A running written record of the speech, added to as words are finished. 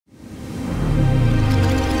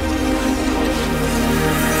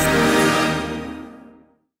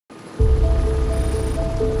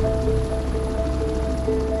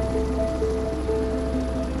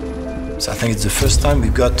So I think it's the first time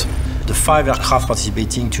we've got the 5 aircraft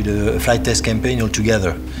participating to the flight test campaign all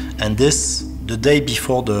together. And this, the day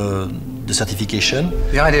before the certification.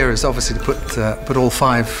 The idea is obviously to put all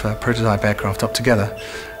 5 prototype aircraft up together.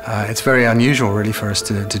 It's very unusual really for us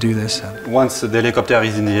to do this. Once the helicopter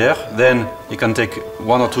is in the air, then you can take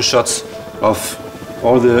 1 or 2 shots of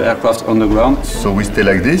all the aircraft on the ground. So we stay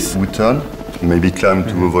like this, we turn, maybe climb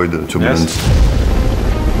to avoid the turbulence. Yes.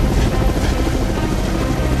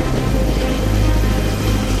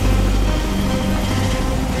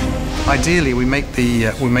 Ideally, we make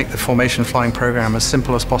the formation flying program as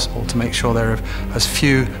simple as possible to make sure there are as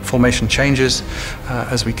few formation changes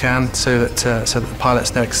as we can, so that the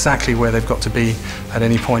pilots know exactly where they've got to be at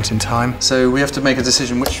any point in time. So we have to make a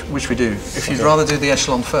decision which we do. If you'd rather do the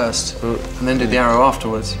echelon first and then do the arrow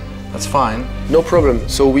afterwards, that's fine. No problem.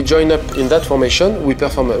 So we join up in that formation, we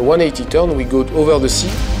perform a 180 turn, we go over the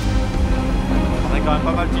sea. On est quand même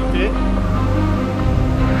pas mal tilté.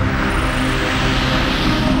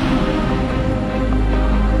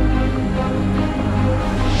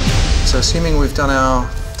 So assuming we've done our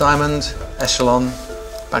diamond, echelon,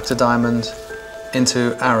 back to diamond,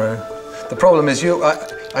 into arrow. The problem is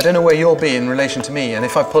I don't know where you'll be in relation to me, and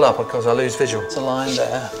if I pull up, of course, I lose visual. It's a line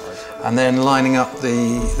there, and then lining up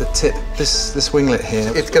the tip, this winglet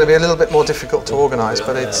here. It's going to be a little bit more difficult to organise,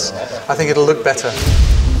 but I think it'll look better.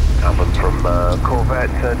 Alan from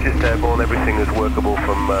Corvette, just airborne, everything is workable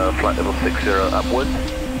from flight level 60 upwards.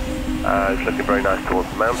 It's looking very nice towards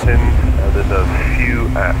the mountains. There's a few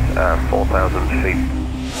at 4,000 feet.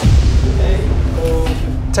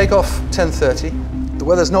 Take off 10:30. The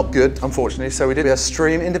weather's not good, unfortunately, so we did a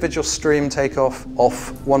individual stream takeoff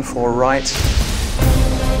off 14 right.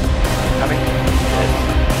 Coming.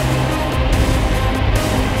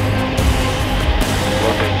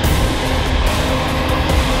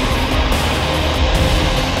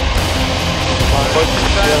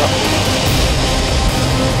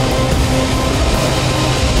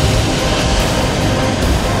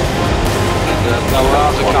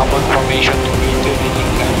 Allow the carbon formation to be leading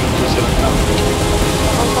climbing to 7,000.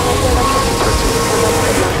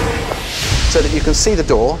 So that you can see the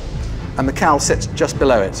door, and the cowl sits just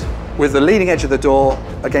below it, with the leading edge of the door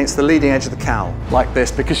against the leading edge of the cowl, like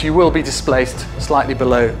this, because you will be displaced slightly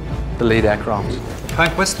below the lead aircraft.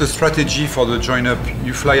 Frank, what's the strategy for the join-up?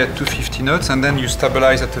 You fly at 250 knots and then you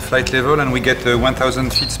stabilize at the flight level and we get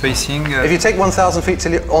 1,000 feet spacing? If you take 1,000 feet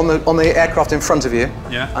till on the aircraft in front of you,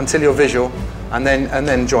 until you're visual, and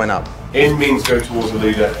then join up. In means go towards the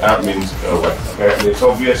leader, out means go away. Okay? And it's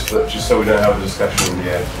obvious, but just so we don't have a discussion in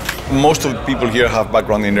the air. Most of the people here have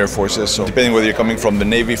background in air forces, so depending whether you're coming from the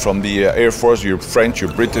Navy, from the Air Force, you're French,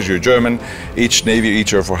 you're British, you're German, each Navy,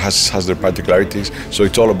 each Air Force has their particularities. So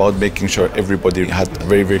it's all about making sure everybody had a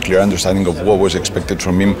very, very clear understanding of what was expected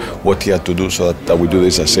from him, what he had to do, so that we do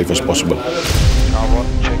this as safe as possible.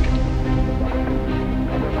 Check.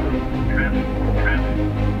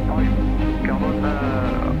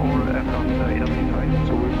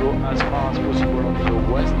 So we go as far as possible on the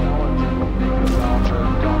west now and then larger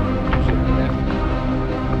down to the left.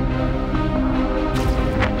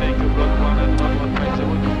 Take a block 1 and 150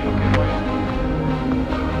 will be okay for you.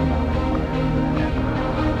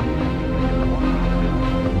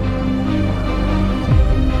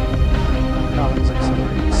 Carbon's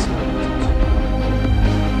accelerating slowly.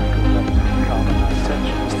 Carbon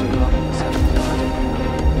attention is still running the 7,000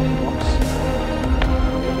 box.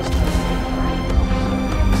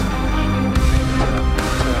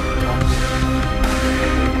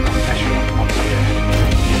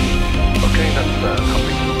 Okay, that's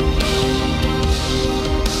copy.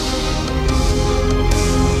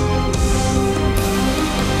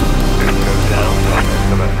 Go down,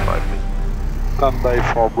 about 5 feet. Stand by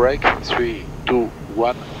for break. 3, 2,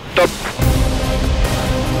 1. Top.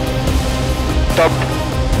 Top.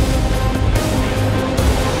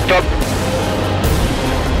 Top.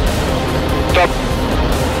 Top.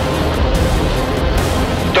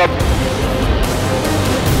 Top.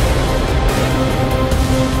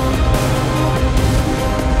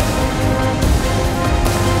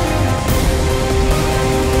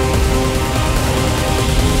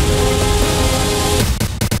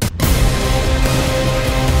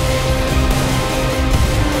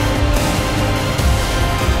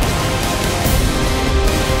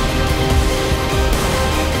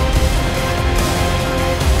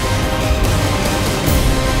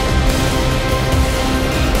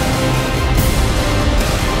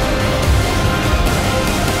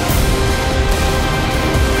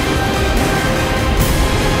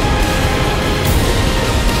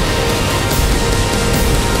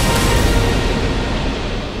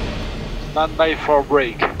 Stand by for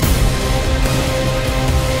break.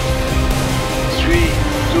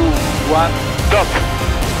 1, stop.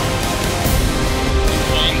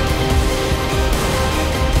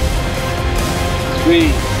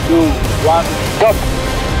 3, 2, 1, stop.